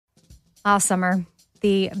Summer,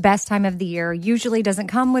 the best time of the year, usually doesn't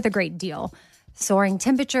come with a great deal. Soaring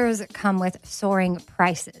temperatures come with soaring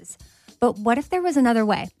prices. But what if there was another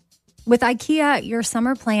way? With IKEA, your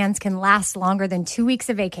summer plans can last longer than 2 weeks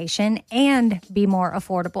of vacation and be more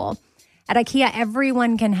affordable. At IKEA,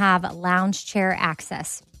 everyone can have lounge chair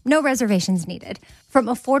access. No reservations needed. From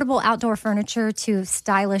affordable outdoor furniture to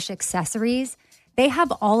stylish accessories, they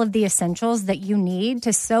have all of the essentials that you need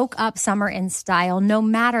to soak up summer in style, no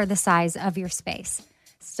matter the size of your space.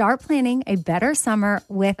 Start planning a better summer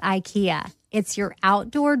with IKEA. It's your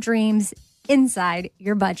outdoor dreams inside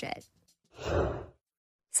your budget.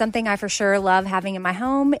 Something I for sure love having in my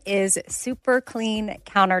home is super clean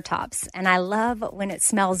countertops, and I love when it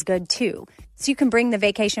smells good too. So you can bring the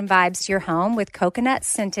vacation vibes to your home with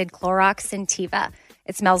coconut-scented Clorox Scentiva.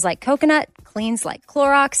 It smells like coconut, cleans like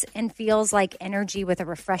Clorox, and feels like energy with a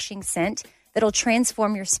refreshing scent that'll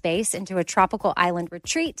transform your space into a tropical island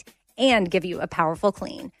retreat and give you a powerful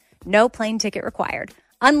clean. No plane ticket required.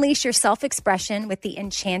 Unleash your self-expression with the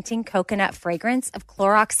enchanting coconut fragrance of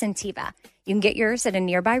Clorox Scentiva. You can get yours at a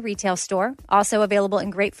nearby retail store, also available in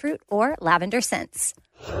grapefruit or lavender scents.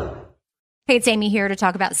 Hey, it's Amy here to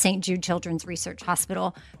talk about St. Jude Children's Research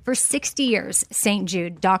Hospital. For 60 years, St.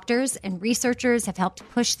 Jude doctors and researchers have helped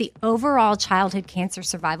push the overall childhood cancer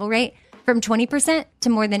survival rate from 20% to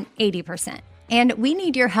more than 80%. And we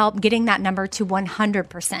need your help getting that number to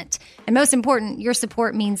 100%. And most important, your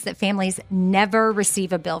support means that families never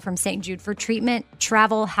receive a bill from St. Jude for treatment,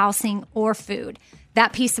 travel, housing, or food.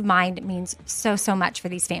 That peace of mind means so much for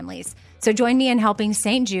these families. So join me in helping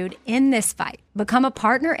St. Jude in this fight. Become a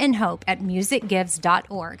partner in hope at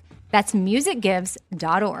musicgives.org. That's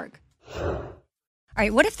musicgives.org. All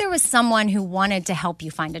right, what if there was someone who wanted to help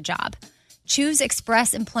you find a job? Choose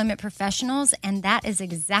Express Employment Professionals, and that is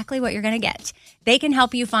exactly what you're going to get. They can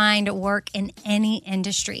help you find work in any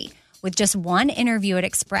industry. With just one interview at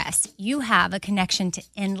Express, you have a connection to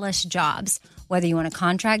endless jobs. Whether you want a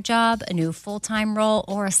contract job, a new full-time role,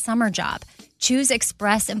 or a summer job, choose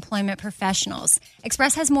Express Employment Professionals.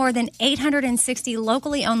 Express has more than 860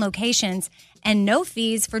 locally owned locations and no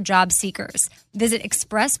fees for job seekers. Visit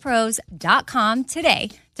expresspros.com today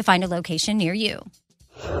to find a location near you.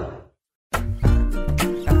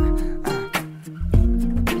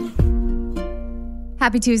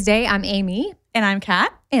 Happy Tuesday. I'm Amy. And I'm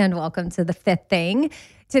Kat. And welcome to The Fifth Thing.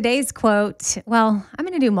 Today's quote, well, I'm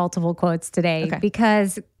going to do multiple quotes today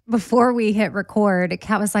because before we hit record,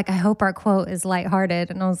 Kat was like, I hope our quote is lighthearted.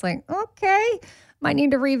 And I was like, okay, might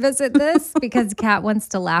need to revisit this because Kat wants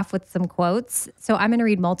to laugh with some quotes. So I'm going to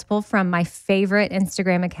read multiple from my favorite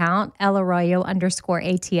Instagram account,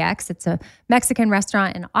 @ElArroyo_ATX. It's a Mexican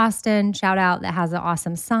restaurant in Austin, shout out, that has an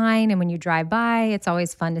awesome sign. And when you drive by, it's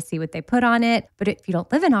always fun to see what they put on it. But if you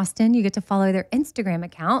don't live in Austin, you get to follow their Instagram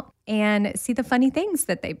account and see the funny things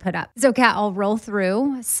that they put up. So Kat, I'll roll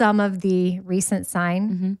through some of the recent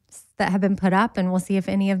signs that have been put up, and we'll see if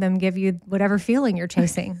any of them give you whatever feeling you're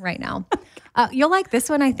chasing right now. You'll like this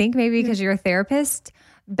one, I think, maybe because you're a therapist.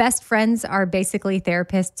 Best friends are basically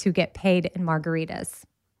therapists who get paid in margaritas.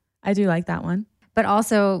 I do like that one. But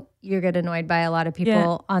also, you get annoyed by a lot of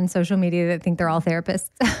people on social media that think they're all therapists.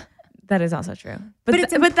 That is also true.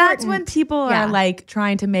 But that's when people are like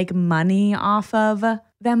trying to make money off of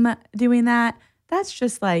them doing that. That's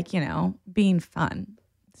just like, being fun.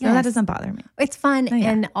 So that doesn't bother me. It's fun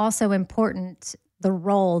and also important, the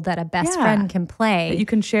role that a best friend can play. That you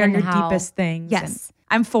can share your deepest things. Yes.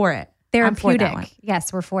 I'm for it. Therapeutic. I'm for that one.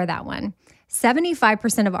 Yes, we're for that one.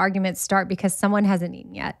 75% of arguments start because someone hasn't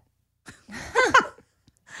eaten yet.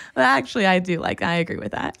 Well, actually, I do like that. I agree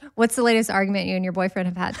with that. What's the latest argument you and your boyfriend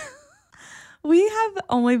have had? We have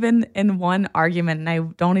only been in one argument, and I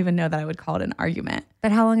don't even know that I would call it an argument.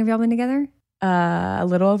 But how long have y'all been together? A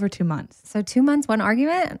little over 2 months. So 2 months, one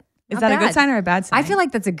argument? Is that a good sign or a bad sign? I feel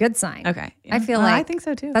like that's a good sign. Okay. I feel like I think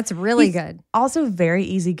so too. That's really He's good. Also very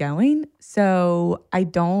easygoing. So I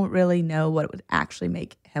don't really know what would actually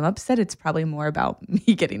make him upset. It's probably more about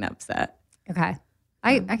me getting upset. Okay.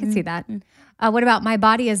 I can see that. What about my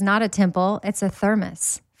body is not a temple, it's a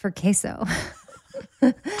thermos for queso.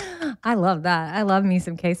 I love that. I love me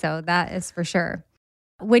some queso. That is for sure.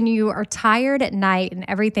 When you are tired at night and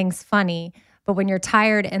everything's funny, but when you're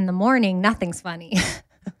tired in the morning, nothing's funny.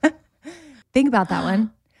 Think about that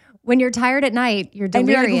one. When you're tired at night, you're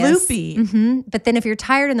delirious. And you're like loopy. Mm-hmm. But then if you're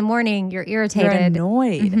tired in the morning, you're irritated. You're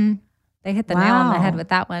annoyed. Mm-hmm. They hit the nail on the head with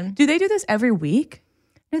that one. Do they do this every week?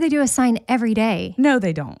 No, they do a sign every day. No,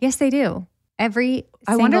 they don't. Yes, they do. Every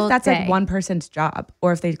I wonder if that's day. like one person's job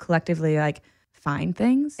or if they collectively like find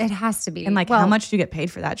things. It has to be. And like how much do you get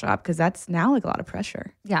paid for that job? Because that's now like a lot of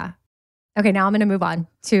pressure. Yeah. Okay, now I'm going to move on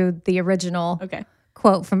to the original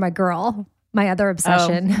quote from my girl, my other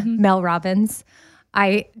obsession, Mel Robbins.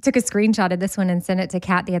 I took a screenshot of this one and sent it to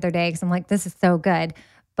Kat the other day because I'm like, this is so good.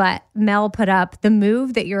 But Mel put up, the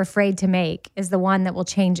move that you're afraid to make is the one that will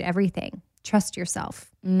change everything. Trust yourself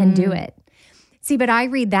and do it. See, but I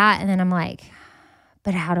read that and then I'm like,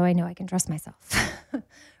 but how do I know I can trust myself?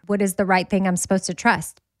 What is the right thing I'm supposed to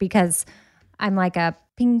trust? Because I'm like a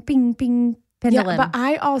ping, ping, ping pendulum. Yeah, but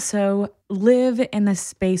I also live in this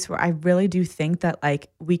space where I really do think that like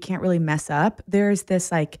we can't really mess up. There's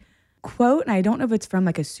this like quote, and I don't know if it's from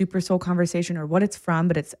like a Super Soul Conversation or what it's from,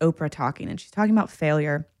 but it's Oprah talking, and she's talking about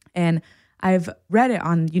failure. And I've read it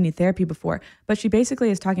on You Need Therapy before, but she basically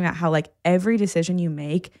is talking about how like every decision you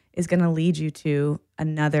make is going to lead you to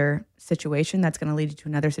another situation that's going to lead you to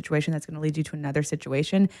another situation that's going to lead you to another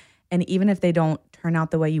situation. And even if they don't turn out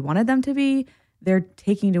the way you wanted them to be, they're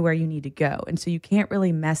taking you to where you need to go. And so you can't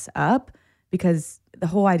really mess up because the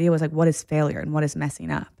whole idea was like, what is failure and what is messing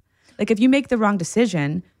up? Like if you make the wrong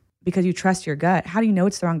decision because you trust your gut, how do you know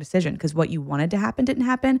it's the wrong decision? Because what you wanted to happen didn't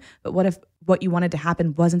happen. But what if what you wanted to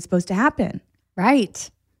happen wasn't supposed to happen?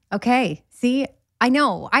 Right. Okay. See, I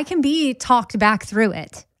know I can be talked back through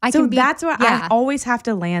it. That's what I always have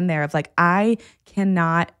to land there of like, I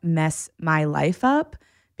cannot mess my life up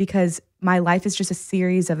because my life is just a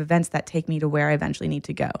series of events that take me to where I eventually need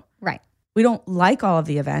to go. Right. We don't like all of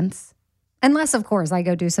the events. Unless, of course, I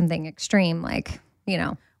go do something extreme like, you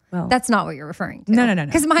know. Well, that's not what you're referring to. No.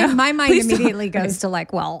 Because my mind immediately goes to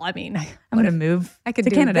like, well, I mean, I'm going to move I could to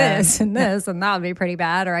do Canada. This and this, and that would be pretty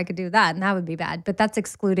bad. Or I could do that, and that would be bad. But that's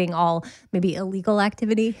excluding all maybe illegal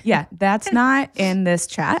activity. Yeah, that's not in this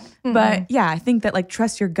chat. But yeah, I think that like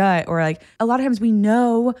trust your gut, or like a lot of times we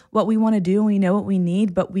know what we want to do and we know what we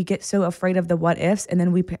need, but we get so afraid of the what ifs, and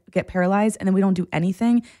then we get paralyzed, and then we don't do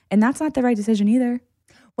anything. And that's not the right decision either.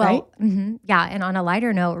 Well, right? Yeah. And on a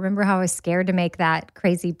lighter note, remember how I was scared to make that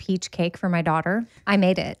crazy peach cake for my daughter? I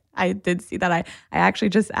made it. I did see that. I actually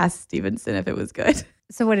just asked Stevenson if it was good.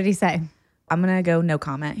 So what did he say? I'm going to go no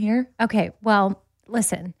comment here. Okay. Well,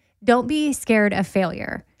 listen, don't be scared of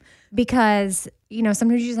failure because, you know,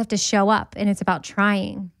 sometimes you just have to show up and it's about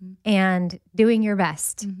trying and doing your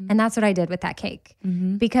best. And that's what I did with that cake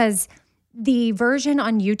because the version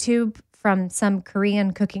on YouTube from some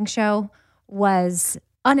Korean cooking show was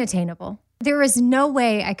unattainable. There is no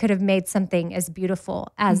way I could have made something as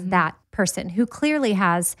beautiful as that person who clearly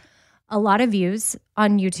has a lot of views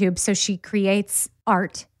on YouTube. So she creates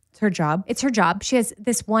art. It's her job. It's her job. She has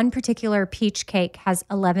this one particular peach cake has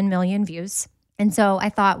 11 million views. And so I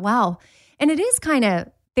thought, wow. And it is kind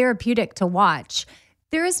of therapeutic to watch.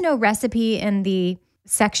 There is no recipe in the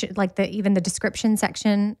section, like even the description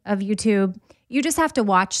section of YouTube. You just have to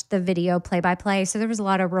watch the video play by play. So there was a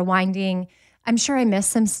lot of rewinding. I'm sure I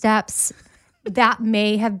missed some steps. That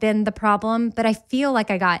may have been the problem, but I feel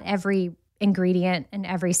like I got every ingredient and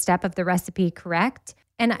every step of the recipe correct.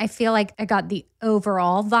 And I feel like I got the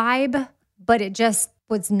overall vibe, but it just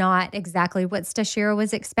was not exactly what Stashira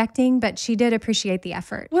was expecting, but she did appreciate the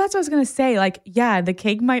effort. Well, that's what I was going to say. Like, yeah, the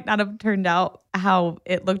cake might not have turned out how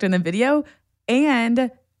it looked in the video.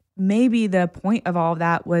 And maybe the point of all of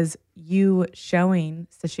that was you showing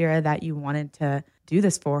Stashira that you wanted to do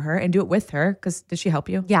this for her and do it with her. Because did she help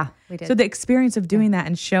you? Yeah, we did. So the experience of doing that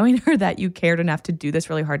and showing her that you cared enough to do this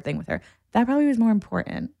really hard thing with her, that probably was more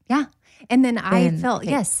important. Yeah. And then I felt,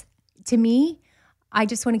 yes, to me, I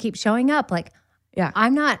just want to keep showing up. Like, yeah,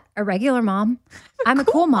 I'm not a regular mom. I'm a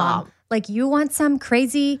cool mom. Like, you want some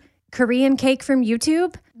crazy Korean cake from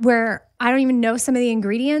YouTube where I don't even know some of the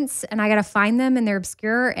ingredients and I got to find them and they're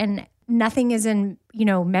obscure and nothing is in, you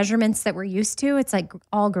know, measurements that we're used to. It's like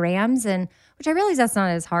all grams, and which I realize that's not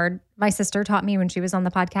as hard. My sister taught me when she was on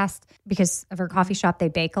the podcast because of her coffee shop, they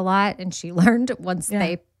bake a lot. And she learned once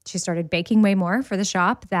she started baking way more for the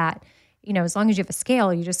shop that, you know, as long as you have a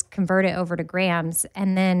scale, you just convert it over to grams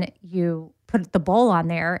and then you put the bowl on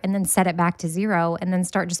there and then set it back to 0 and then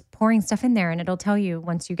start just pouring stuff in there. And it'll tell you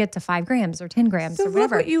once you get to 5 grams or 10 grams or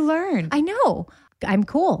whatever. Look what you learned. I know. I'm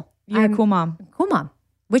cool. You're a cool mom. Cool mom.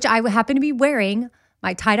 Which I happen to be wearing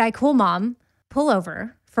my tie-dye cool mom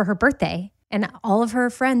pullover for her birthday. And all of her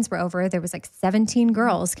friends were over. There was like 17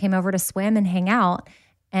 girls came over to swim and hang out.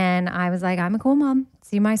 And I was like, I'm a cool mom.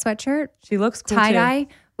 See my sweatshirt? She looks cool tie-dye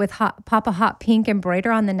too. With Papa Hot Pink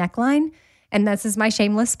embroider on the neckline. And this is my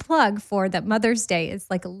shameless plug for that Mother's Day is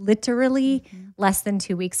like literally less than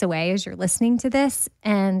 2 weeks away as you're listening to this.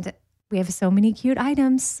 And we have so many cute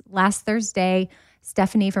items. Last Thursday,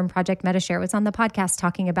 Stephanie from Project MetaShare was on the podcast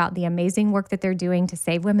talking about the amazing work that they're doing to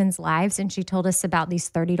save women's lives. And she told us about these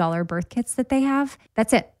 $30 birth kits that they have.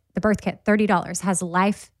 That's it. The birth kit, $30, has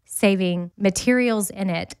life saving materials in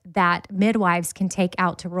it that midwives can take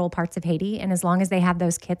out to rural parts of Haiti. And as long as they have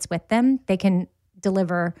those kits with them, they can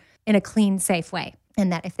deliver in a clean, safe way.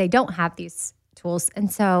 And that if they don't have these tools.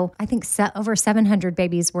 And so I think over 700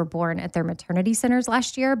 babies were born at their maternity centers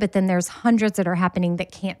last year, but then there's hundreds that are happening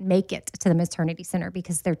that can't make it to the maternity center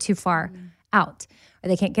because they're too far out, or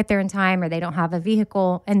they can't get there in time, or they don't have a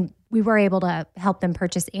vehicle. And we were able to help them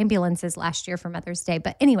purchase ambulances last year for Mother's Day.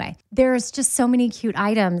 But anyway, there's just so many cute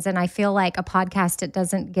items. And I feel like a podcast, it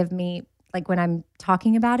doesn't give me, like when I'm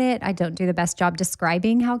talking about it, I don't do the best job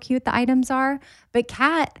describing how cute the items are. But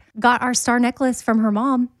Kat got our star necklace from her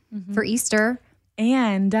mom for Easter.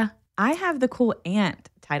 And I have the cool ant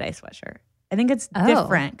tie-dye sweatshirt. I think it's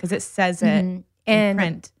different because it says it in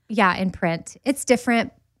print. Yeah, in print. It's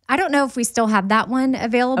different. I don't know if we still have that one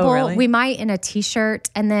available. Oh, really? We might in a t-shirt.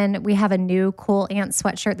 And then we have a new cool ant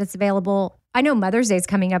sweatshirt that's available. I know Mother's Day is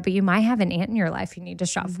coming up, but you might have an ant in your life you need to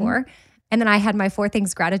shop for. And then I had my 4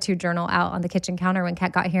 Things Gratitude Journal out on the kitchen counter when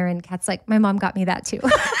Kat got here. And Kat's like, my mom got me that too.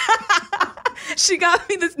 She got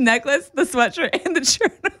me this necklace, the sweatshirt, and the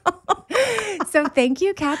journal. So thank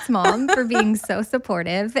you, Kat's mom, for being so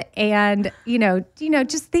supportive. And,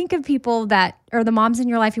 just think of people that are the moms in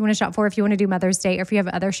your life you want to shop for if you want to do Mother's Day, or if you have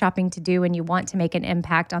other shopping to do and you want to make an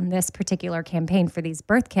impact on this particular campaign for these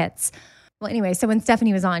birth kits. Well, anyway, so when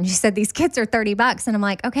Stephanie was on, she said these kits are $30. And I'm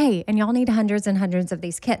like, okay, and y'all need hundreds and hundreds of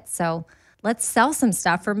these kits. So let's sell some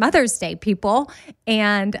stuff for Mother's Day, people.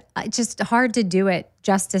 And it's just hard to do it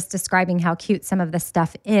justice describing how cute some of the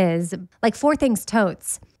stuff is. Like 4 Things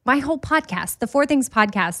totes. My whole podcast, the 4 Things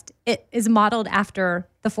podcast, it is modeled after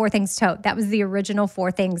the 4 Things tote. That was the original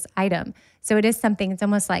 4 Things item. So it is something, it's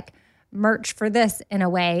almost like merch for this in a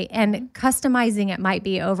way. And customizing it might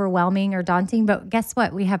be overwhelming or daunting, but guess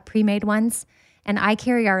what? We have pre-made ones. And I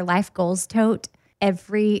carry our Life Goals tote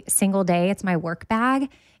every single day. It's my work bag.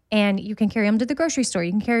 And you can carry them to the grocery store.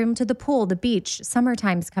 You can carry them to the pool, the beach.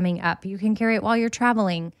 Summertime's coming up. You can carry it while you're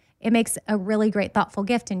traveling. It makes a really great, thoughtful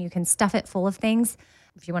gift, and you can stuff it full of things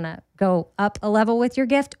if you want to go up a level with your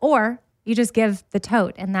gift, or you just give the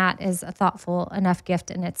tote, and that is a thoughtful enough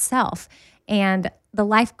gift in itself. And the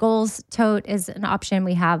Life Goals tote is an option.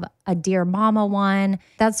 We have a Dear Mama one.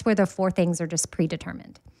 That's where the 4 things are just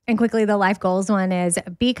predetermined. And quickly, the Life Goals one is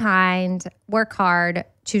be kind, work hard,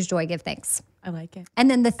 choose joy, give thanks. I like it.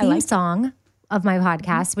 And then the theme song of my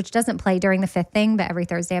podcast, which doesn't play during the 5th thing, but every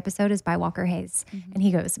Thursday episode, is by Walker Hayes. And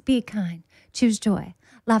he goes, be kind, choose joy,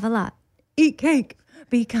 laugh a lot, eat cake,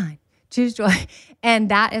 be kind, choose joy. And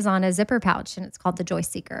that is on a zipper pouch, and it's called the Joy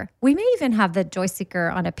Seeker. We may even have the Joy Seeker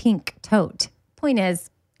on a pink tote. Point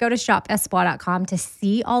is, go to shopespoir.com to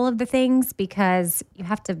see all of the things, because you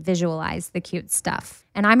have to visualize the cute stuff.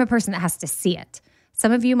 And I'm a person that has to see it.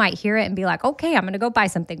 Some of you might hear it and be like, okay, I'm going to go buy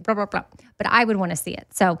something, blah, blah, blah. But I would want to see it.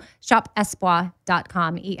 So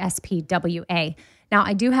shopespoir.com, ESPWA. Now,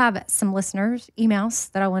 I do have some listeners'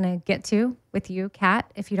 emails that I want to get to with you, Kat,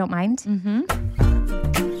 if you don't mind.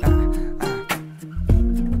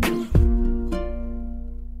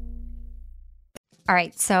 All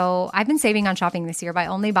right, so I've been saving on shopping this year by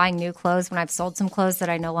only buying new clothes when I've sold some clothes that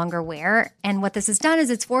I no longer wear. And what this has done is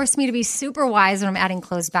it's forced me to be super wise when I'm adding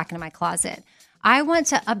clothes back into my closet. I want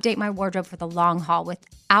to update my wardrobe for the long haul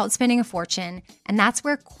without spending a fortune, and that's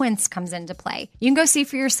where Quince comes into play. You can go see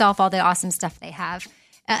for yourself all the awesome stuff they have,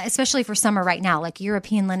 especially for summer right now, like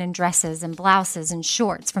European linen dresses and blouses and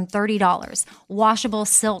shorts from $30, washable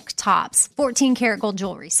silk tops, 14-karat gold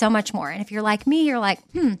jewelry, so much more. And if you're like me, you're like,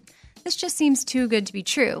 this just seems too good to be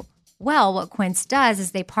true. Well, what Quince does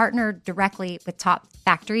is they partner directly with top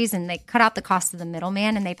factories, and they cut out the cost of the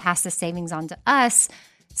middleman, and they pass the savings on to us.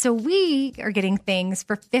 So we are getting things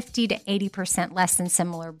for 50 to 80% less than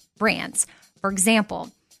similar brands. For example,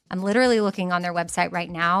 I'm literally looking on their website right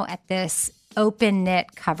now at this open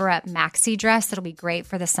knit cover-up maxi dress that'll be great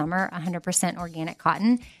for the summer, 100% organic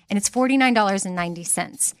cotton, and it's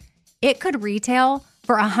 $49.90. It could retail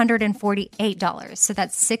for $148, so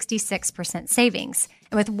that's 66% savings.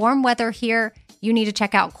 And with warm weather here, you need to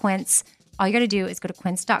check out Quince. All you got to do is go to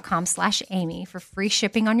quince.com/Amy for free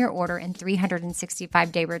shipping on your order and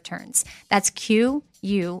 365-day returns. That's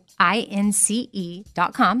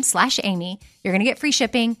QUINCE.com/Amy. You're going to get free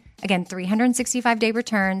shipping. Again, 365-day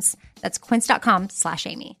returns. That's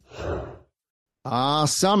quince.com/Amy.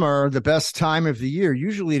 Summer, the best time of the year,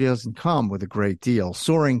 usually doesn't come with a great deal.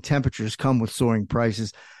 Soaring temperatures come with soaring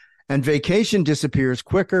prices, and vacation disappears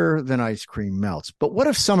quicker than ice cream melts. But what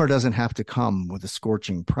if summer doesn't have to come with a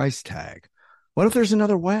scorching price tag? What if there's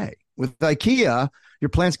another way? With IKEA, your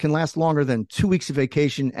plans can last longer than 2 weeks of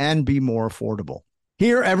vacation and be more affordable.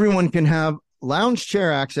 Here, everyone can have lounge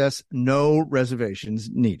chair access, no reservations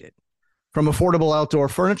needed. From affordable outdoor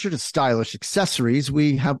furniture to stylish accessories,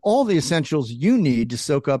 we have all the essentials you need to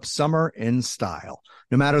soak up summer in style,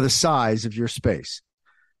 no matter the size of your space.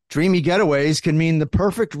 Dreamy getaways can mean the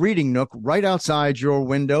perfect reading nook right outside your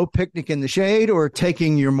window, picnic in the shade, or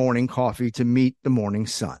taking your morning coffee to meet the morning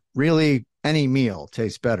sun. Really, any meal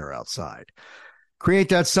tastes better outside. Create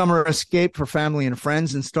that summer escape for family and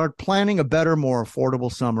friends and start planning a better, more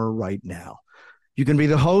affordable summer right now. You can be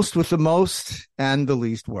the host with the most and the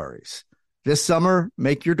least worries. This summer,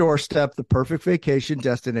 make your doorstep the perfect vacation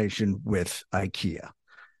destination with IKEA.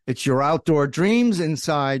 It's your outdoor dreams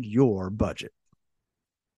inside your budget.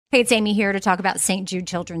 Hey, it's Amy here to talk about St. Jude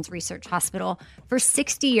Children's Research Hospital. For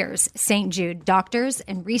 60 years, St. Jude doctors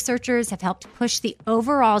and researchers have helped push the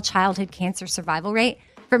overall childhood cancer survival rate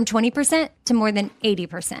from 20% to more than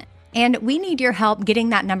 80%. And we need your help getting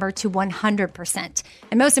that number to 100%.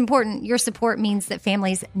 And most important, your support means that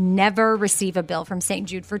families never receive a bill from St.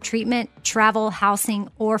 Jude for treatment, travel, housing,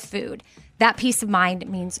 or food. That peace of mind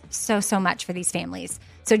means so much for these families.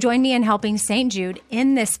 So join me in helping St. Jude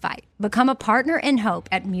in this fight. Become a partner in hope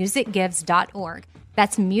at musicgives.org.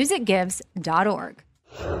 That's musicgives.org.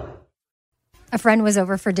 A friend was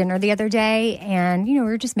over for dinner the other day, and, we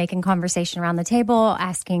were just making conversation around the table,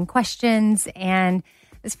 asking questions, and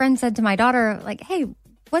this friend said to my daughter, like, hey,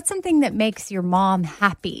 what's something that makes your mom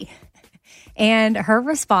happy? And her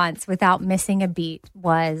response, without missing a beat,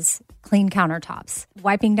 was clean countertops.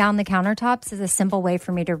 Wiping down the countertops is a simple way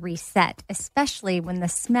for me to reset, especially when the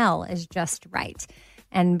smell is just right.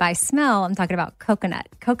 And by smell, I'm talking about coconut.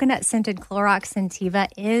 Coconut-scented Clorox Scentiva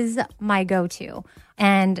is my go-to.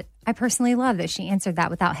 And I personally love that she answered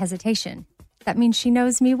that without hesitation. That means she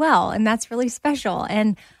knows me well, and that's really special.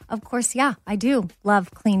 And of course, yeah, I do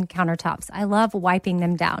love clean countertops. I love wiping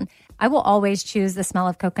them down. I will always choose the smell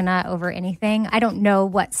of coconut over anything. I don't know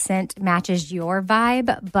what scent matches your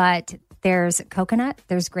vibe, but there's coconut,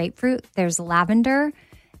 there's grapefruit, there's lavender.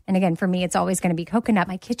 And again, for me, it's always going to be coconut.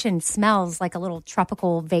 My kitchen smells like a little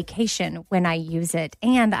tropical vacation when I use it.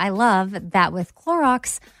 And I love that with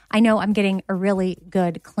Clorox, I know I'm getting a really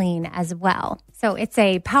good clean as well. So it's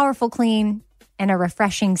a powerful clean and a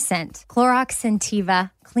refreshing scent. Clorox Scentiva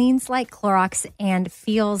cleans like Clorox and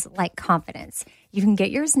feels like confidence. You can get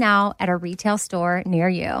yours now at a retail store near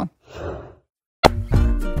you.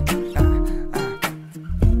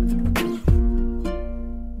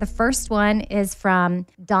 The first one is from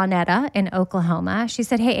Donetta in Oklahoma. She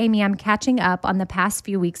said, hey, Amy, I'm catching up on the past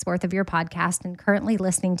few weeks worth of your podcast and currently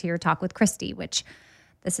listening to your talk with Christy, which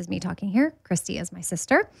this is me talking here. Christy is my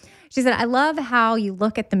sister. She said, I love how you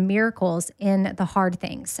look at the miracles in the hard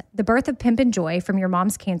things. The birth of Pimp and Joy from your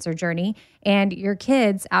mom's cancer journey and your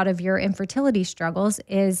kids out of your infertility struggles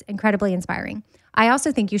is incredibly inspiring. I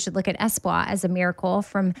also think you should look at Espoir as a miracle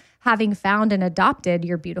from having found and adopted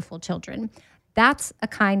your beautiful children. That's a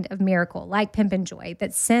kind of miracle, like Pimp and Joy,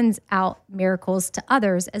 that sends out miracles to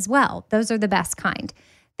others as well. Those are the best kind.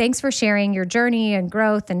 Thanks for sharing your journey and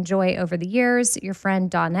growth and joy over the years. Your friend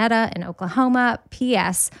Donetta in Oklahoma.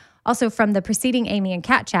 P.S. Also from the preceding Amy and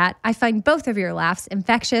Cat chat, I find both of your laughs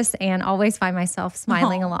infectious and always find myself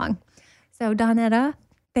smiling along. So Donetta,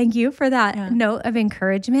 thank you for that note of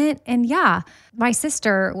encouragement. And yeah, my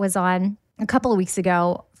sister was on a couple of weeks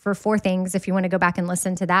ago for Four Things, if you want to go back and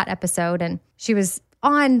listen to that episode. And she was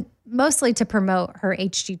on mostly to promote her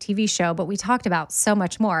HGTV show, but we talked about so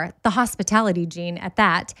much more, the hospitality gene at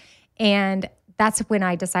that. And that's when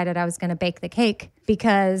I decided I was going to bake the cake,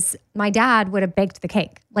 because my dad would have baked the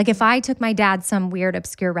cake. Like if I took my dad some weird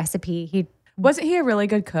obscure recipe, Wasn't he a really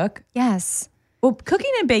good cook? Yes. Well,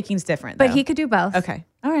 cooking and baking's different, though. But he could do both. Okay.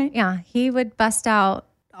 All right. Yeah. He would bust out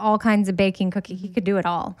all kinds of baking, cooking. He could do it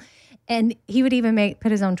all. And he would even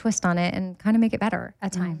put his own twist on it and kind of make it better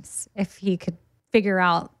at times if he could figure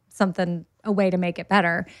out a way to make it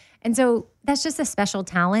better. And so that's just a special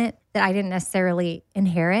talent that I didn't necessarily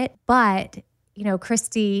inherit. But,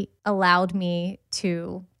 Christy allowed me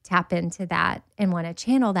to tap into that and want to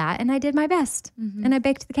channel that. And I did my best. Mm-hmm. And I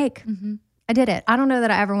baked the cake. Mm-hmm. I did it. I don't know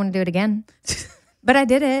that I ever want to do it again, but I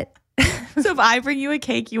did it. So if I bring you a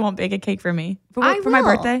cake, you won't bake a cake for me? For my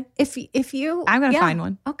birthday? If you... I'm going to find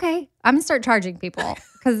one. Okay. I'm going to start charging people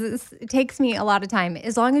because it takes me a lot of time.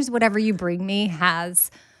 As long as whatever you bring me has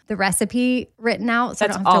the recipe written out, so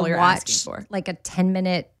that's I don't have all to you're watch asking for. Like a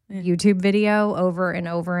 10-minute YouTube video over and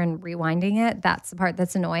over and rewinding it. That's the part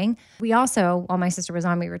that's annoying. We also, while my sister was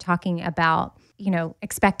on, we were talking about,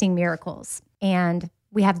 expecting miracles. And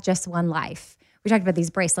we have just one life. We talked about these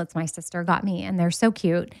bracelets my sister got me, and they're so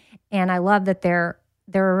cute. And I love that they're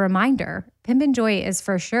they're a reminder. Pimp and Joy is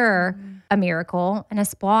for sure a miracle, and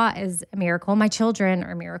Espoir is a miracle. My children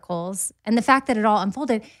are miracles. And the fact that it all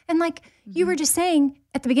unfolded. And like you were just saying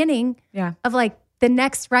at the beginning of like the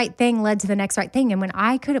next right thing led to the next right thing. And when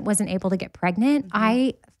I wasn't able to get pregnant,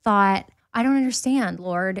 I thought, I don't understand,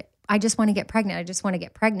 Lord. I just want to get pregnant. I just want to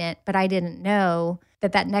get pregnant. But I didn't know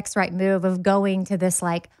that next right move of going to this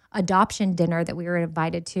like adoption dinner that we were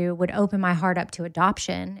invited to would open my heart up to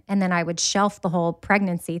adoption. And then I would shelf the whole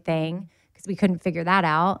pregnancy thing because we couldn't figure that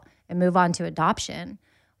out and move on to adoption.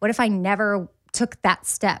 What if I never took that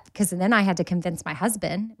step? Because then I had to convince my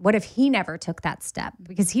husband. What if he never took that step?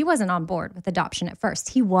 Because he wasn't on board with adoption at first.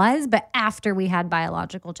 He was, but after we had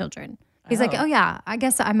biological children. He's like, oh yeah, I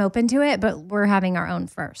guess I'm open to it, but we're having our own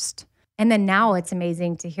first. And then now it's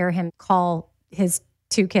amazing to hear him call his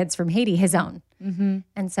 2 kids from Haiti his own. Mm-hmm.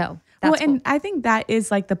 And so that's cool. And I think that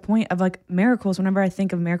is like the point of like miracles. Whenever I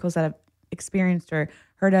think of miracles that I've experienced or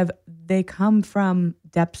heard of, they come from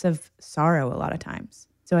depths of sorrow a lot of times.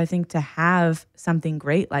 So I think to have something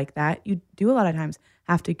great like that, you do a lot of times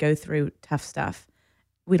have to go through tough stuff.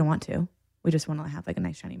 We don't want to. We just want to have like a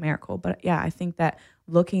nice shiny miracle. But yeah, I think that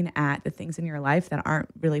looking at the things in your life that aren't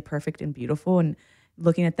really perfect and beautiful and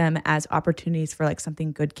looking at them as opportunities for like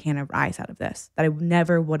something good can arise out of this that I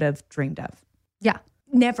never would have dreamed of. Yeah,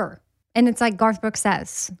 never. And it's like Garth Brooks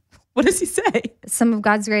says. What does he say? Some of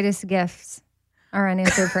God's greatest gifts are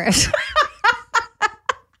unanswered prayers.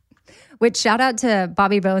 Which shout out to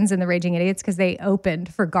Bobby Bones and the Raging Idiots because they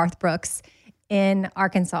opened for Garth Brooks in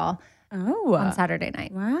Arkansas on Saturday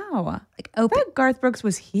night. Wow. Like open. I thought Garth Brooks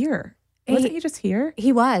was here. Wasn't he just here?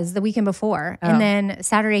 He was the weekend before. Oh. And then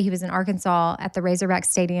Saturday he was in Arkansas at the Razorback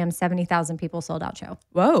Stadium, 70,000 people sold out show.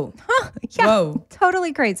 Whoa. Yeah, whoa.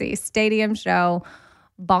 Totally crazy. Stadium show,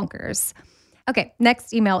 bonkers. Okay,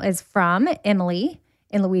 next email is from Emily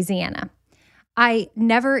in Louisiana. I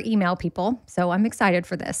never email people, so I'm excited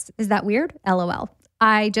for this. Is that weird? LOL.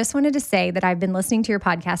 I just wanted to say that I've been listening to your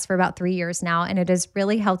podcast for about 3 years now, and it has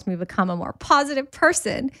really helped me become a more positive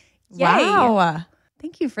person. Yay. Wow.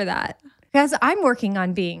 Thank you for that. Because I'm working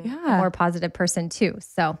on being a more positive person too.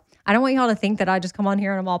 So I don't want y'all to think that I just come on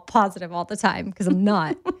here and I'm all positive all the time because I'm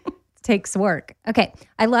not. It takes work. Okay.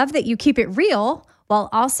 I love that you keep it real while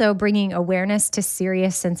also bringing awareness to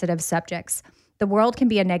serious, sensitive subjects. The world can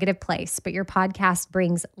be a negative place, but your podcast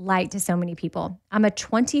brings light to so many people. I'm a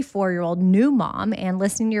 24-year-old new mom, and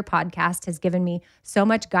listening to your podcast has given me so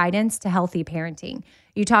much guidance to healthy parenting.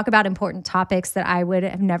 You talk about important topics that I would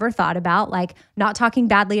have never thought about, like not talking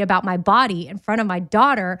badly about my body in front of my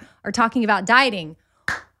daughter or talking about dieting.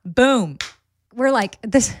 Boom. We're like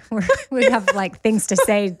this. We have like things to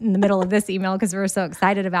say in the middle of this email because we're so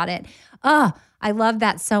excited about it. Oh, I love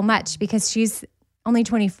that so much because she's only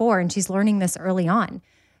 24 and she's learning this early on.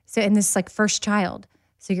 So in this like first child.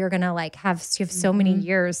 So you're going to like you have so many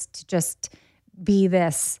years to just be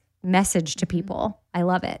this message to people. I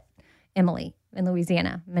love it. Emily in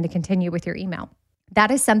Louisiana. I'm going to continue with your email.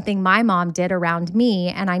 That is something my mom did around me,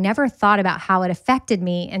 and I never thought about how it affected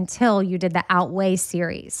me until you did the Outweigh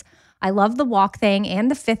series. I love the walk thing and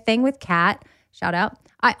the fifth thing with Kat. Shout out.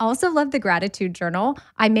 I also love the gratitude journal.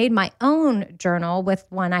 I made my own journal with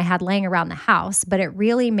one I had laying around the house, but it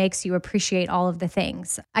really makes you appreciate all of the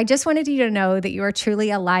things. I just wanted you to know that you are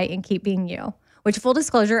truly a light and keep being you. Which, full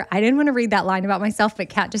disclosure, I didn't want to read that line about myself, but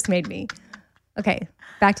Kat just made me. Okay,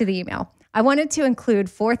 back to the email. I wanted to include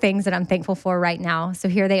 4 things that I'm thankful for right now. So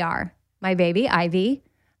here they are. My baby, Ivy,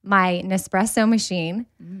 my Nespresso machine,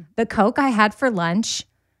 the Coke I had for lunch,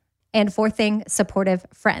 and 4th thing, supportive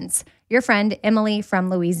friends. Your friend, Emily from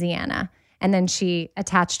Louisiana. And then she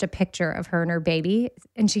attached a picture of her and her baby.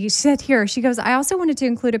 And she said here, she goes, I also wanted to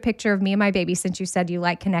include a picture of me and my baby since you said you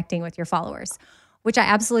like connecting with your followers, which I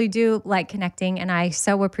absolutely do like connecting. And I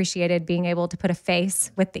so appreciated being able to put a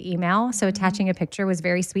face with the email. So attaching a picture was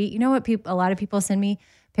very sweet. You know what? A lot of people send me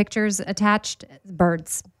pictures attached,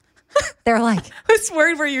 birds. They're like, which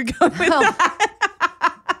word were you going with that?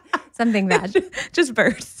 Something bad. Just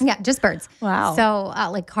birds. Yeah, just birds. Wow. So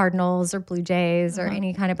like cardinals or blue jays or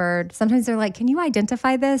any kind of bird. Sometimes they're like, can you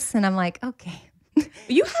identify this? And I'm like, okay.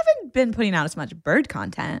 You haven't been putting out as much bird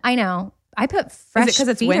content. I know. I put fresh Is it because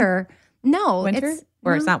it's feeder. No. Winter?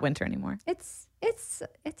 It's not winter anymore? It's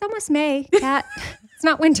almost May, Kat. It's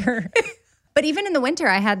not winter. But even in the winter,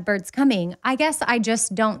 I had birds coming. I guess I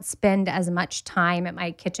just don't spend as much time at my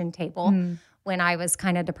kitchen table when I was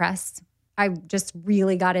kind of depressed. I just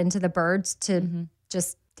really got into the birds to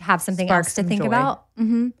just have something else to think about.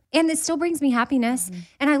 And it still brings me happiness.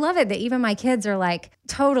 And I love it that even my kids are like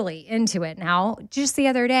totally into it now. Just the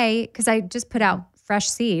other day, because I just put out fresh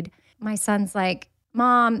seed, my son's like,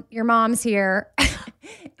 Mom, your mom's here.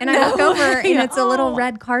 And I look over and it's a little Oh.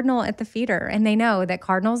 red cardinal at the feeder. And they know that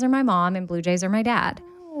cardinals are my mom and blue jays are my dad.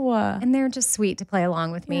 Oh, And they're just sweet to play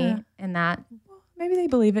along with me Yeah. in that. maybe they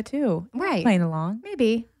believe it too. Right. Playing along.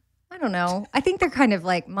 Maybe. I don't know. I think they're kind of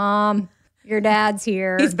like, Mom, your dad's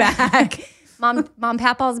here. He's back. Mom,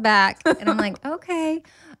 Papaw's back. And I'm like, okay.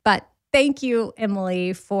 But thank you,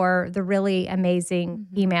 Emily, for the really amazing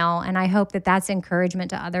email. And I hope that that's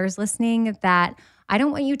encouragement to others listening, that I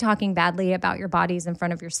don't want you talking badly about your bodies in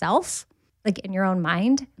front of yourself, like in your own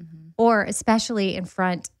mind, or especially in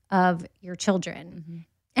front of your children.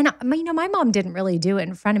 And my mom didn't really do it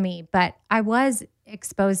in front of me, but I was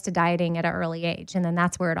exposed to dieting at an early age. And then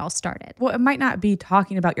that's where it all started. Well, it might not be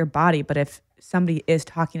talking about your body, but if somebody is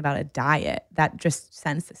talking about a diet, that just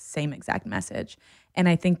sends the same exact message. And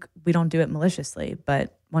I think we don't do it maliciously,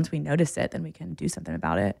 but once we notice it, then we can do something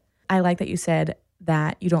about it. I like that you said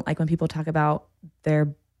that you don't like when people talk about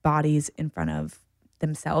their bodies in front of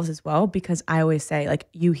themselves as well, because I always say, like,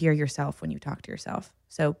 you hear yourself when you talk to yourself.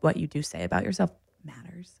 So what you do say about yourself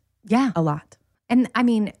matters Yeah. a lot. And I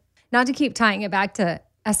mean, not to keep tying it back to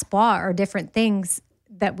Espoir or different things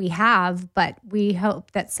that we have, but we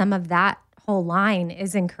hope that some of that whole line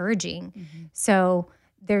is encouraging. So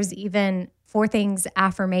there's even 4 things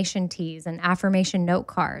affirmation tees and affirmation note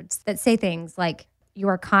cards that say things like, you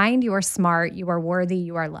are kind, you are smart, you are worthy,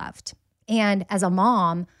 you are loved. And as a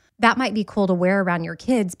mom, that might be cool to wear around your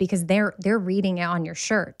kids because they're reading it on your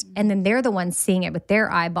shirt. And then they're the ones seeing it with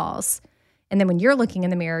their eyeballs. And then when you're looking in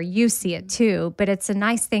the mirror, you see it too. But it's a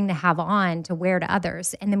nice thing to have on to wear to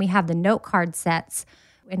others. And then we have the note card sets,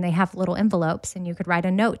 and they have little envelopes, and you could write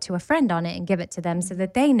a note to a friend on it and give it to them so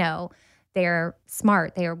that they know they're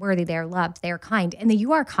smart, they are worthy, they are loved, they are kind. And the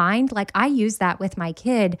you are kind, like I use that with my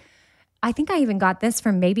kid. I think I even got this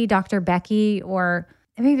from maybe Dr. Becky, or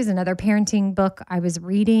maybe it was another parenting book I was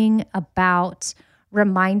reading about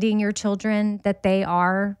reminding your children that they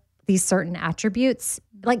are these certain attributes,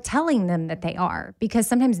 like telling them that they are, because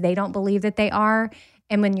sometimes they don't believe that they are.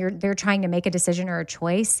 And when they're trying to make a decision or a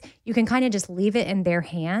choice, you can kind of just leave it in their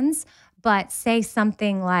hands, but say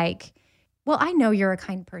something like, well, I know you're a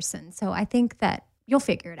kind person, so I think that you'll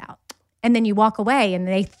figure it out. And then you walk away and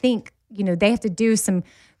they think, they have to do some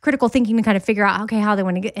critical thinking to kind of figure out, okay, how they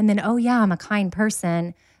want to get, and then, oh yeah, I'm a kind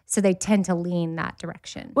person. So they tend to lean that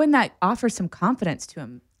direction. When that offers some confidence to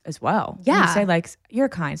them as well. Yeah. When you say like, you're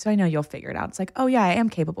kind, so I know you'll figure it out. It's like, oh yeah, I am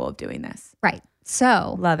capable of doing this. Right.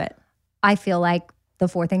 So Love it. I feel like the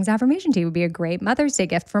 4 things affirmation tee would be a great Mother's Day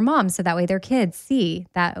gift for moms. So that way their kids see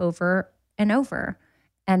that over and over.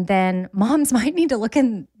 And then moms might need to look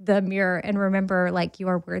in the mirror and remember, like, you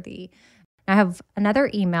are worthy. I have another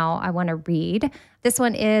email I want to read. This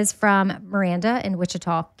one is from Miranda in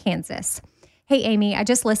Wichita, Kansas. Hey, Amy, I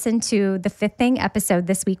just listened to the 5th Thing episode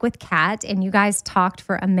this week with Kat, and you guys talked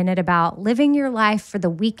for a minute about living your life for the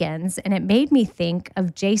weekends, and it made me think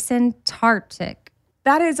of Jason Tartick.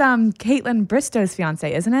 That is Caitlin Bristow's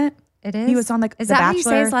fiance, isn't it? It is? He was on like Is The that Bachelor. how you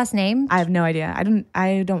say his last name? I have no idea.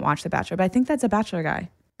 I don't watch The Bachelor, but I think that's a Bachelor guy.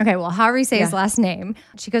 Okay, well, however you say his Yeah. last name.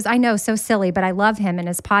 She goes, I know, so silly, but I love him and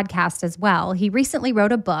his podcast as well. He recently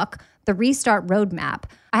wrote a book, The Restart Roadmap.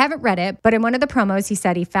 I haven't read it, but in one of the promos, he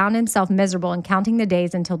said he found himself miserable and counting the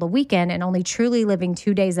days until the weekend and only truly living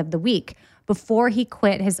 2 days of the week before he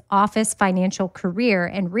quit his office financial career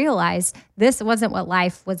and realized this wasn't what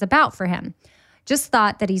life was about for him. Just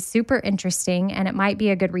thought that he's super interesting and it might be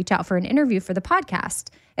a good reach out for an interview for the podcast.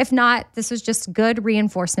 If not, this was just good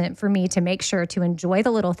reinforcement for me to make sure to enjoy the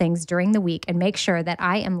little things during the week and make sure that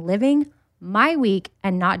I am living my week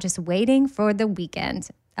and not just waiting for the weekend.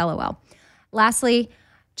 LOL. Lastly,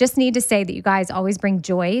 just need to say that you guys always bring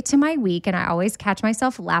joy to my week and I always catch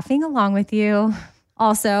myself laughing along with you.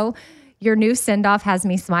 Also, your new send-off has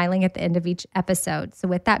me smiling at the end of each episode. So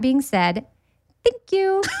with that being said, thank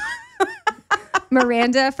you.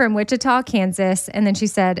 Miranda from Wichita, Kansas. And then she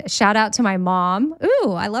said, shout out to my mom.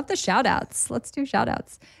 Ooh, I love the shout outs. Let's do shout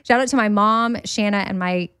outs. Shout out to my mom, Shanna, and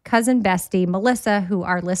my cousin Bestie, Melissa, who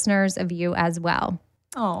are listeners of you as well.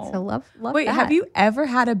 Oh. So love Wait, that. have you ever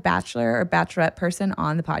had a bachelor or bachelorette person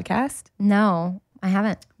on the podcast? No, I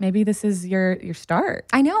haven't. Maybe this is your start.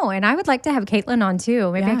 I know. And I would like to have Caitlin on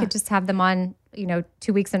too. Maybe I Yeah. could just have them on,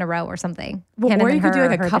 2 weeks in a row or something. Well, Him or and you could do her,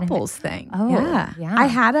 like her a and him. couples thing. Oh, yeah. I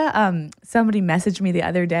had somebody message me the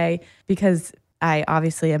other day because I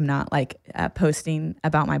obviously am not like posting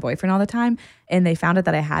about my boyfriend all the time. And they found out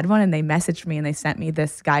that I had one and they messaged me and they sent me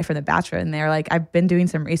this guy from The Bachelor. And they're like, I've been doing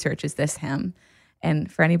some research. Is this him? And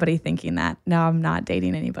for anybody thinking that, no, I'm not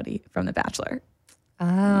dating anybody from The Bachelor.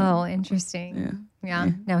 Oh, interesting.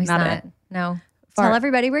 Yeah. No, he's Not not. it. No. Far- Tell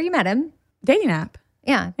everybody where you met him. Dating app.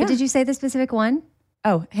 Yeah. But Yeah. did you say the specific one?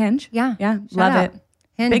 Oh, Hinge? Yeah. Yeah. Shout Love out. it.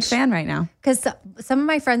 Hinge. Big fan right now. Because some of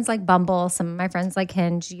my friends like Bumble, some of my friends like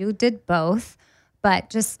Hinge. You did both, but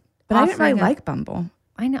just But I didn't really offering like Bumble.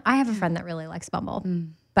 I know I have a friend that really likes Bumble,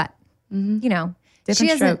 but you know,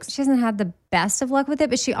 Different strokes. she hasn't had the best of luck with it,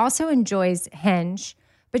 but she also enjoys Hinge.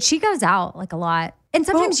 But she goes out like a lot, and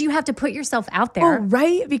sometimes you have to put yourself out there. Oh,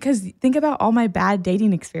 right? Because think about all my bad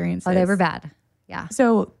dating experiences. Oh, they were bad. Yeah,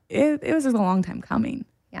 So it was a long time coming.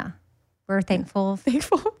 yeah. We're thankful for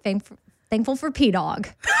P Dog.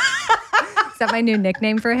 Is that my new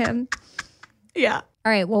nickname for him? Yeah.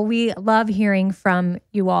 All right. Well, we love hearing from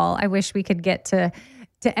you all. I wish we could get to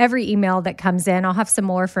every email that comes in. I'll have some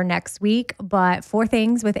more for next week, but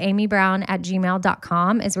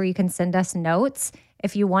 4thingswithamybrown@gmail.com is where you can send us notes.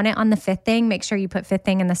 If you want it on the fifth thing, make sure you put fifth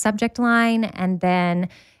thing in the subject line. And then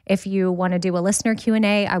if you want to do a listener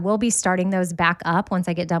Q&A, I will be starting those back up once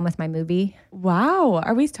I get done with my movie. Wow.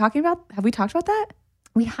 Have we talked about that?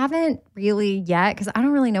 We haven't really yet because I don't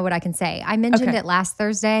really know what I can say. I mentioned it last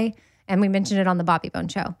Thursday and we mentioned it on the Bobby Bone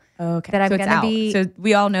show. Okay. That I'm so it's going to out. be. So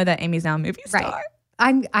we all know that Amy's now a movie star. Right.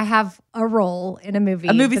 I have a role in a movie.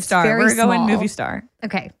 A movie that's star. very We're going small. movie star.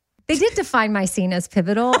 Okay. They did define my scene as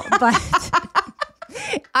pivotal, but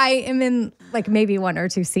I am in like maybe one or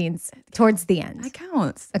two scenes towards the end. That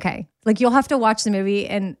counts. Okay. Like you'll have to watch the movie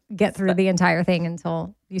and get through the entire thing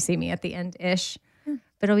until you see me at the end-ish.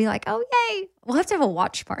 But it'll be like, oh, yay. We'll have to have a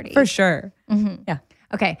watch party. For sure. Yeah.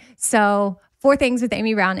 Okay. So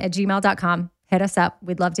 4thingswithamybrown@gmail.com. Hit us up.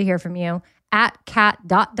 We'd love to hear from you.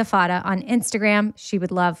 @cat.defada on Instagram. She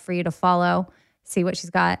would love for you to follow, see what she's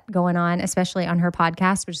got going on, especially on her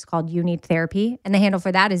podcast, which is called You Need Therapy. And the handle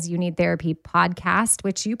for that is You Need Therapy Podcast,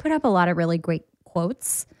 which you put up a lot of really great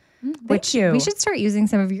quotes. Thank you. We should start using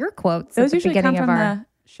some of your quotes Those at the usually beginning come of from our the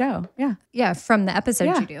show. Yeah. Yeah, from the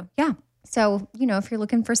episodes Yeah. you do. Yeah. So, if you're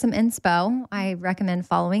looking for some inspo, I recommend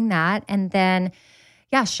following that. And then,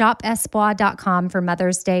 shopespoir.com for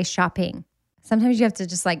Mother's Day shopping. Sometimes you have to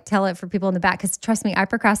just like tell it for people in the back because trust me, I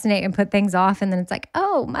procrastinate and put things off. And then it's like,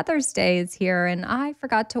 oh, Mother's Day is here and I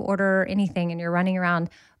forgot to order anything and you're running around.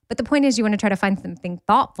 But the point is you want to try to find something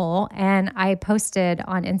thoughtful. And I posted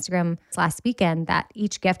on Instagram last weekend that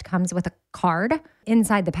each gift comes with a card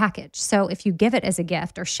inside the package. So if you give it as a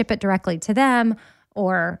gift or ship it directly to them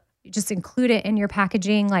or just include it in your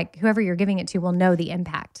packaging, like whoever you're giving it to will know the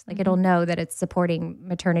impact. Like it'll know that it's supporting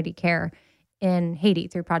maternity care in Haiti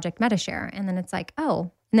through Project Metashare. And then it's like,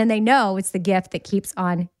 oh, and then they know it's the gift that keeps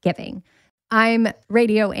on giving. I'm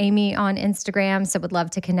Radio Amy on Instagram, so would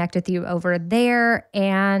love to connect with you over there.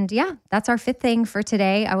 And yeah, that's our fifth thing for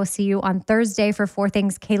today. I will see you on Thursday for Four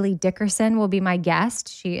Things. Kaylee Dickerson will be my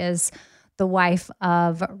guest. She is the wife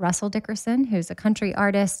of Russell Dickerson, who's a country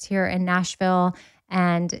artist here in Nashville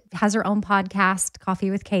and has her own podcast,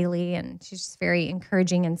 Coffee with Kaylee. And she's just very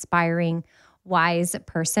encouraging, inspiring, wise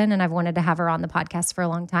person. And I've wanted to have her on the podcast for a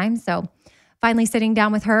long time. So finally sitting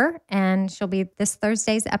down with her, and she'll be this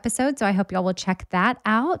Thursday's episode. So I hope y'all will check that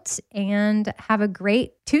out and have a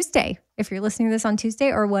great Tuesday. If you're listening to this on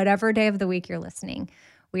Tuesday or whatever day of the week you're listening,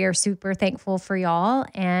 we are super thankful for y'all.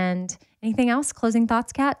 And anything else? Closing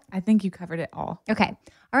thoughts, Kat? I think you covered it all. Okay.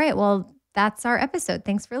 All right. Well, that's our episode.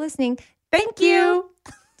 Thanks for listening. Thank you.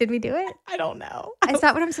 Did we do it? I don't know. Is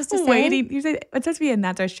that what I'm supposed to say? Waiting. You said it's supposed to be a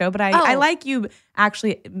That's Our Show, but I like you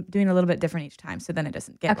actually doing a little bit different each time. So then it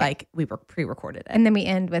doesn't get like we were pre-recorded it. And then we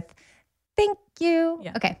end with thank you.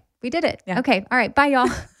 Yeah. Okay. We did it. Yeah. Okay. All right. Bye, y'all.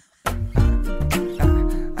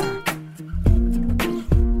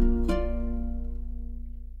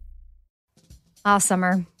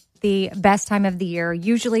 Summer, the best time of the year,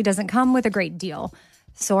 usually doesn't come with a great deal.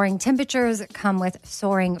 Soaring temperatures come with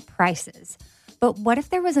soaring prices. But what if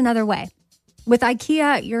there was another way? With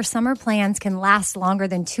IKEA, your summer plans can last longer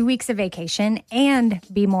than 2 weeks of vacation and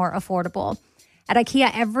be more affordable. At IKEA,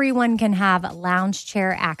 everyone can have lounge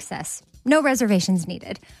chair access. No reservations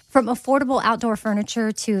needed. From affordable outdoor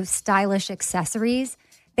furniture to stylish accessories,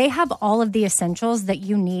 they have all of the essentials that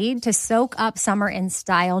you need to soak up summer in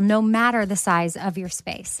style, no matter the size of your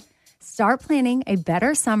space. Start planning a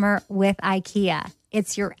better summer with IKEA.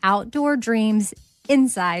 It's your outdoor dreams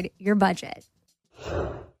inside your budget.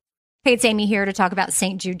 Hey, it's Amy here to talk about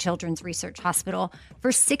St. Jude Children's Research Hospital.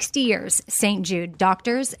 For 60 years, St. Jude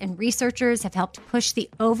doctors and researchers have helped push the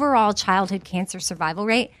overall childhood cancer survival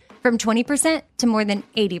rate from 20% to more than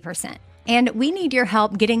 80%. And we need your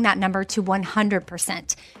help getting that number to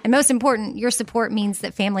 100%. And most important, your support means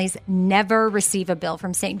that families never receive a bill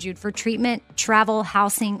from St. Jude for treatment, travel,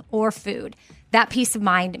 housing, or food. That peace of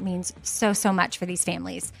mind means so, so much for these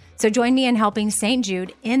families. So join me in helping St.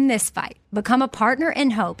 Jude in this fight. Become a partner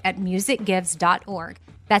in hope at musicgives.org.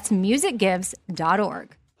 That's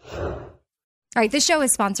musicgives.org. All right, this show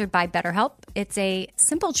is sponsored by BetterHelp. It's a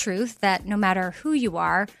simple truth that no matter who you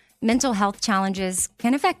are, mental health challenges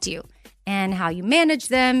can affect you, and how you manage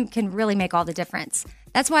them can really make all the difference.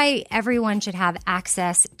 That's why everyone should have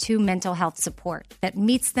access to mental health support that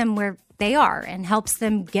meets them where they are and helps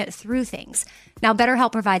them get through things. Now,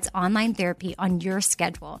 BetterHelp provides online therapy on your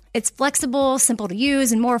schedule. It's flexible, simple to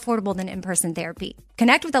use, and more affordable than in-person therapy.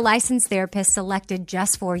 Connect with a licensed therapist selected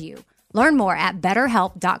just for you. Learn more at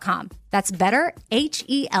BetterHelp.com. That's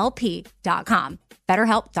BetterHelp.com.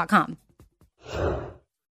 BetterHelp.com.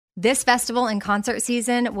 This festival and concert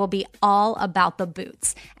season will be all about the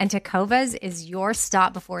boots, and Tecovas is your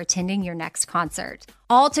stop before attending your next concert.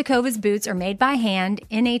 All Tecovas boots are made by hand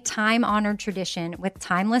in a time-honored tradition with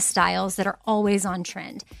timeless styles that are always on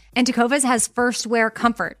trend. And Tecovas has first wear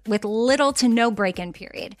comfort with little to no break-in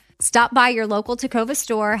period. Stop by your local Tecovas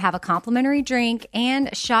store, have a complimentary drink,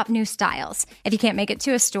 and shop new styles. If you can't make it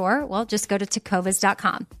to a store, well, just go to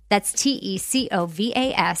tecovas.com. That's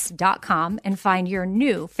Tecovas.com and find your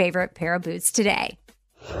new favorite pair of boots today.